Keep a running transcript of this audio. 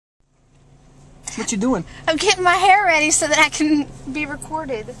What you doing? I'm getting my hair ready so that I can be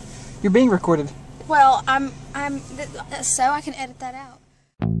recorded. You're being recorded. Well, so I can edit that out.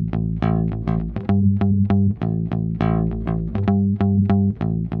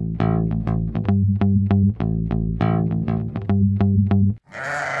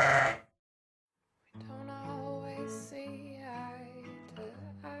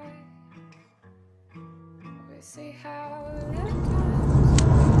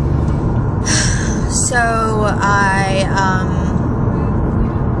 So I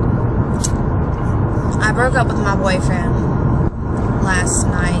broke up with my boyfriend last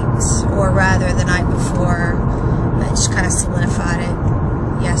night, or rather the night before. I just kind of solidified it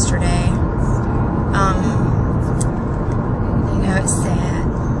yesterday. You know, it's sad.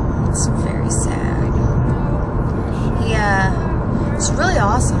 It's very sad. It's really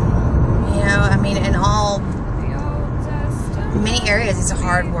awesome. You know, I mean, in many areas, he's a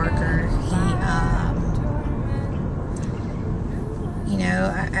hard worker.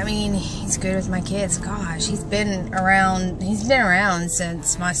 I mean, he's good with my kids. Gosh, he's been around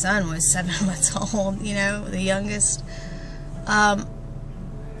since my son was 7 months old, you know, the youngest.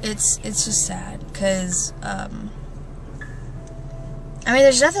 It's just sad, because, I mean,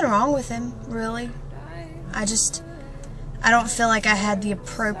 there's nothing wrong with him, really. I don't feel like I had the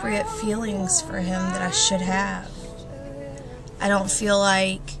appropriate feelings for him that I should have. I don't feel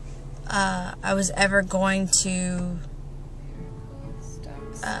like, I was ever going to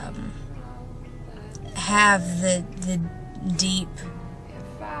have the deep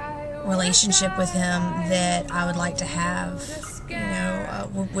relationship with him that I would like to have, you know,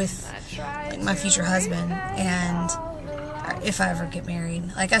 with like my future husband, and if I ever get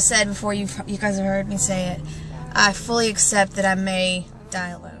married. Like I said before, you guys have heard me say it, I fully accept that I may die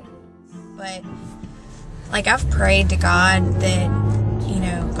alone, but like I've prayed to God that, you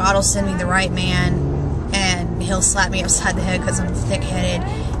know, God will send me the right man and he'll slap me upside the head because I'm thick-headed,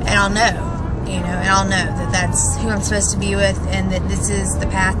 and I'll know, you know, and I'll know that that's who I'm supposed to be with, and that this is the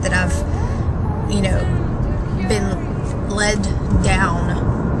path that I've, you know, been led down.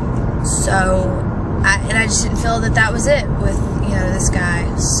 So, I just didn't feel that that was it with, you know, this guy.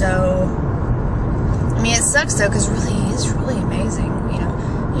 So, I mean, it sucks though, because really, he's really amazing, you know.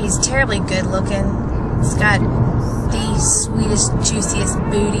 He's terribly good looking. He's got the sweetest, juiciest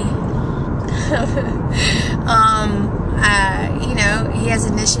booty. You know, he has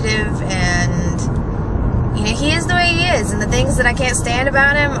initiative, and, you know, he is the way he is, and the things that I can't stand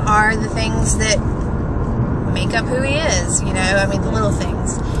about him are the things that make up who he is, you know, I mean, the little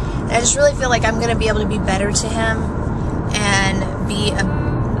things. And I just really feel like I'm going to be able to be better to him and be a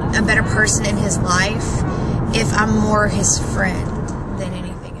better person in his life if I'm more his friend than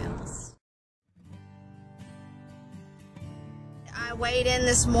anything else. I weighed in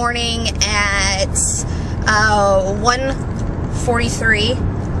this morning at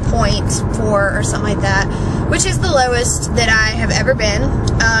 143.4 or something like that, which is the lowest that I have ever been.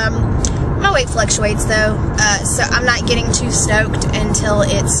 My weight fluctuates though, so I'm not getting too stoked until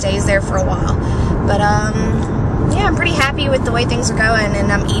it stays there for a while. But yeah, I'm pretty happy with the way things are going,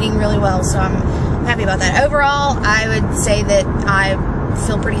 and I'm eating really well, so I'm happy about that. Overall, I would say that I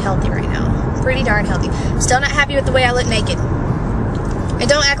feel pretty healthy right now. Pretty darn healthy. I'm still not happy with the way I look naked. And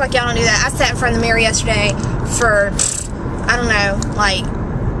don't act like y'all don't do that. I sat in front of the mirror yesterday for, I don't know, like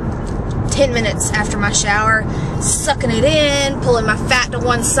 10 minutes after my shower, sucking it in, pulling my fat to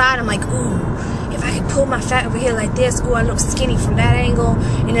one side. I'm like, ooh, if I could pull my fat over here like this, ooh, I look skinny from that angle.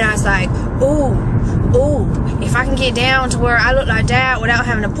 And then I was like, ooh, if I can get down to where I look like that without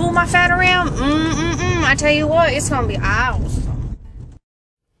having to pull my fat around, I tell you what, it's gonna be awesome.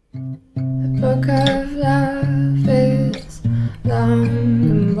 The book of love is long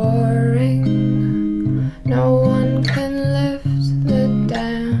and boring. No one can lift the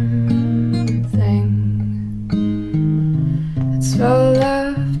damn thing. It's full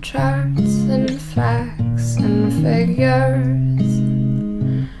of charts and facts and figures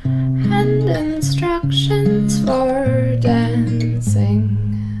and instructions for dancing.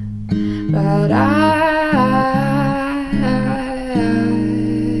 But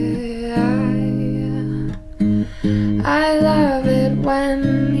I love it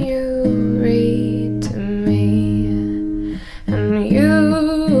when you read to me, and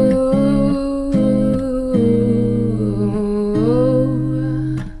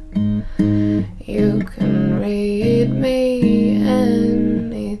you can read me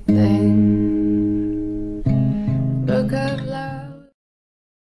anything. Book of love.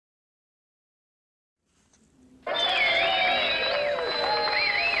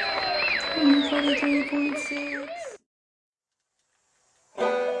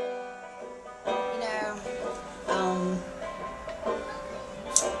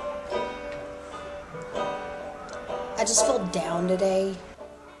 I just feel down today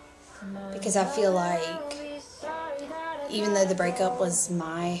because I feel like even though the breakup was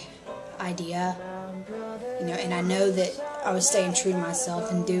my idea, you know, and I know that I was staying true to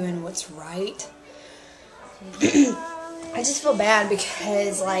myself and doing what's right, I just feel bad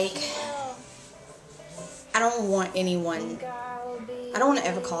because, like, I don't want to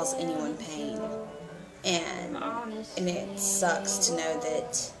ever cause anyone pain, and it sucks to know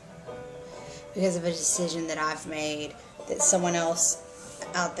that because of a decision that I've made that someone else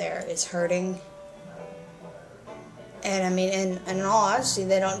out there is hurting. And I mean, in all honesty,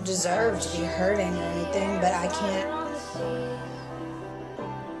 they don't deserve to be hurting or anything, but I can't.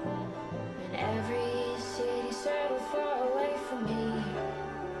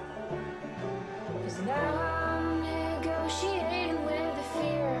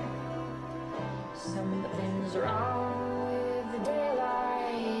 Something's wrong with the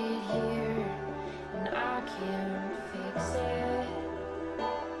daylight here, and I can't fix it.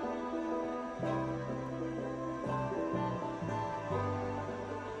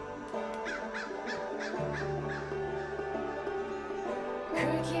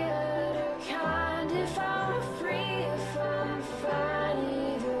 Cricket or kind, if I'm free, if I'm fine,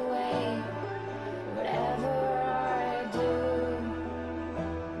 either way, whatever I do,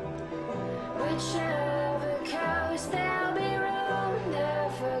 whichever coast, there'll be room,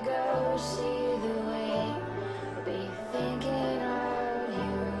 never go, see the way, be thinking of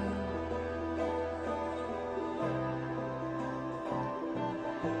you.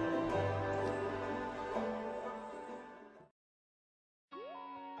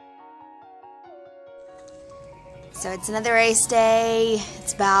 So it's another race day.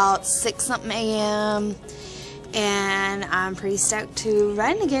 It's about 6-something a.m. and I'm pretty stoked to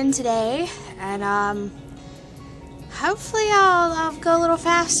run again today. And hopefully I'll go a little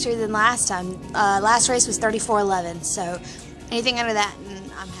faster than last time. Last race was 34:11, so anything under that,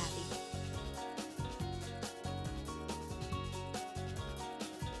 I'm happy.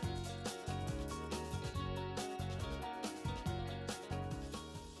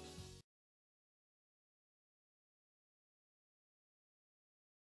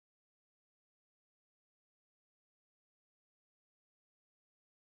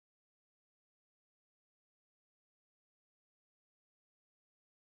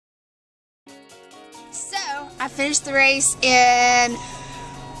 So, I finished the race in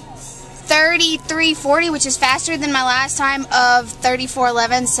 33:40, which is faster than my last time of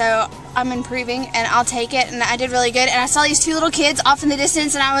 34:11, so I'm improving, and I'll take it, and I did really good. And I saw these two little kids off in the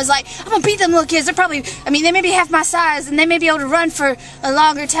distance, and I was like, I'm gonna beat them little kids. They're probably, I mean, they may be half my size, and they may be able to run for a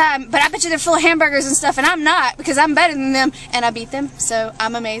longer time, but I bet you they're full of hamburgers and stuff, and I'm not, because I'm better than them, and I beat them, so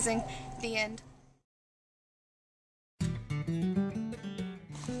I'm amazing. The end.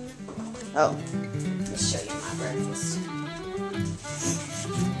 Oh. Let me show you my breakfast.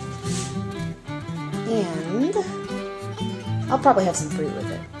 And I'll probably have some fruit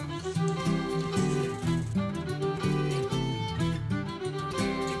with it.